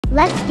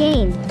Let's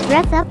game.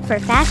 Dress up for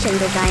fashion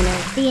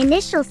designers. The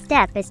initial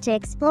step is to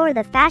explore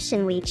the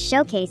Fashion Week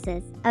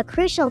showcases, a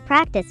crucial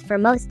practice for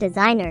most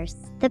designers.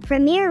 The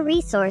premier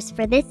resource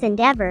for this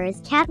endeavor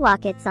is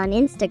Catwalkits on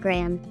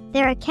Instagram.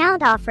 Their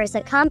account offers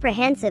a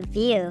comprehensive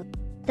view.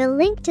 The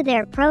link to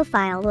their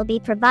profile will be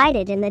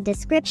provided in the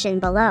description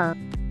below.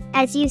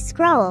 As you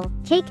scroll,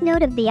 take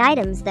note of the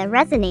items that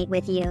resonate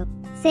with you,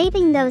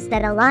 saving those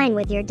that align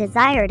with your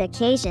desired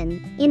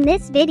occasion. In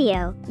this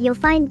video, you'll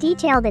find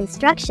detailed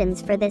instructions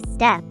for this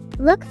step.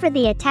 Look for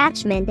the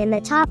attachment in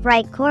the top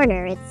right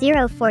corner at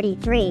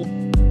 043.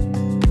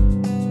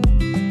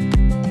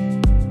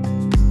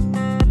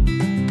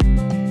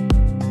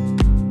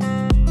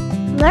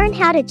 Learn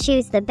how to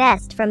choose the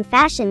best from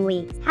Fashion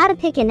Week, how to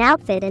pick an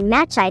outfit and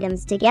match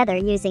items together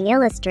using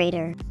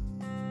Illustrator.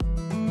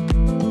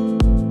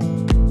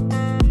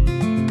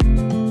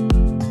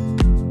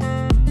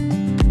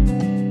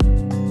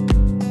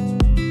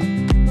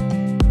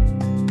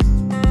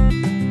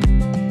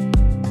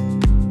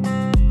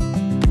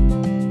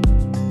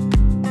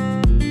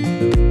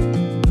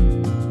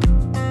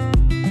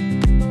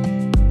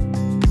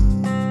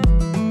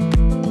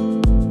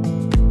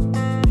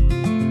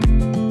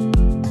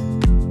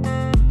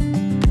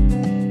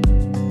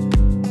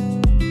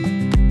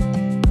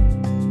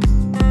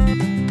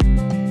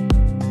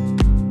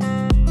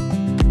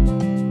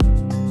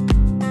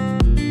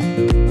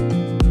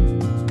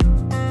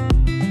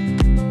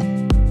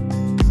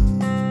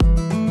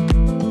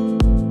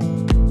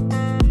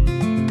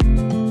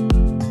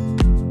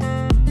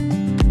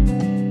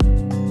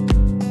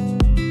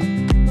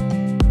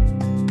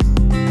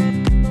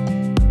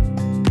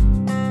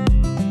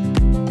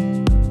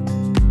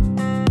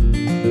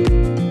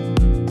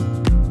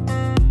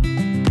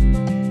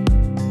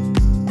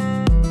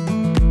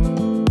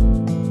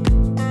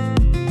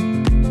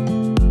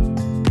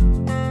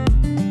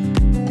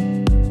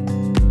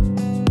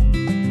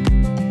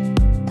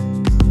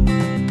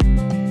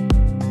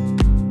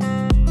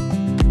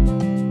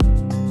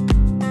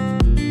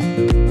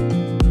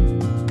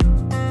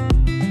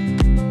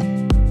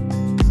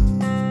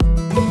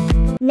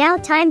 Now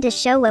time to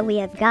show what we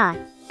have got.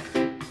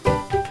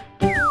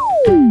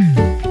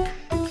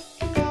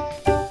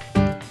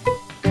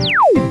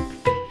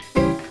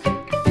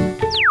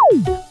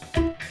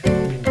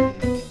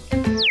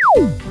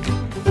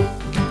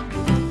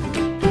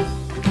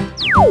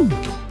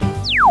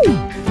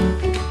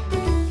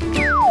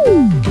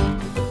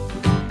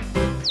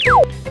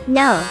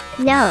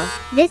 No,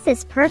 this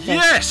is perfect.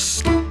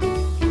 Yes!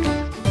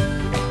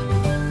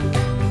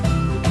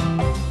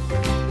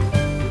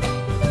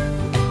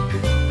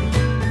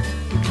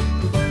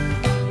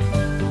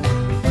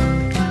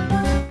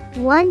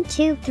 One,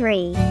 two,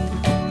 three.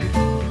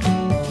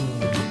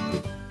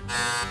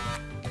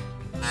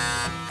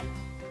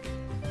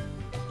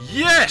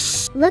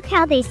 Yes! Look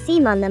how they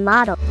seem on the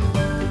model.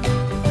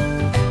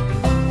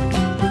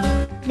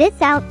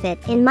 This outfit,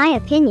 in my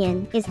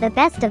opinion, is the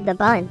best of the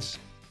bunch.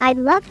 I'd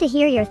love to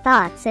hear your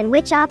thoughts and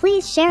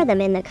please share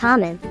them in the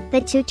comments. The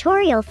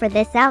tutorial for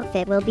this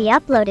outfit will be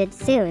uploaded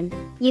soon.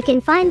 You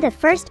can find the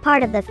first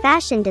part of the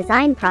fashion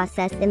design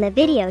process in the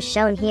video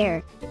shown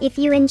here. If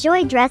you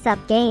enjoy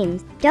dress-up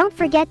games, don't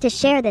forget to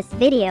share this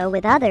video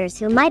with others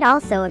who might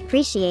also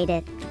appreciate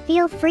it.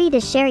 Feel free to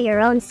share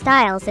your own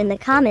styles in the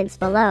comments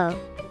below.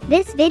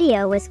 This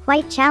video was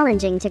quite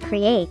challenging to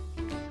create.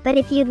 But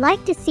if you'd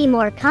like to see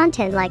more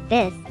content like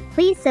this,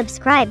 please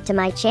subscribe to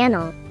my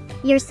channel.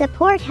 Your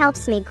support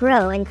helps me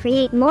grow and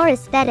create more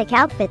aesthetic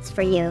outfits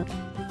for you.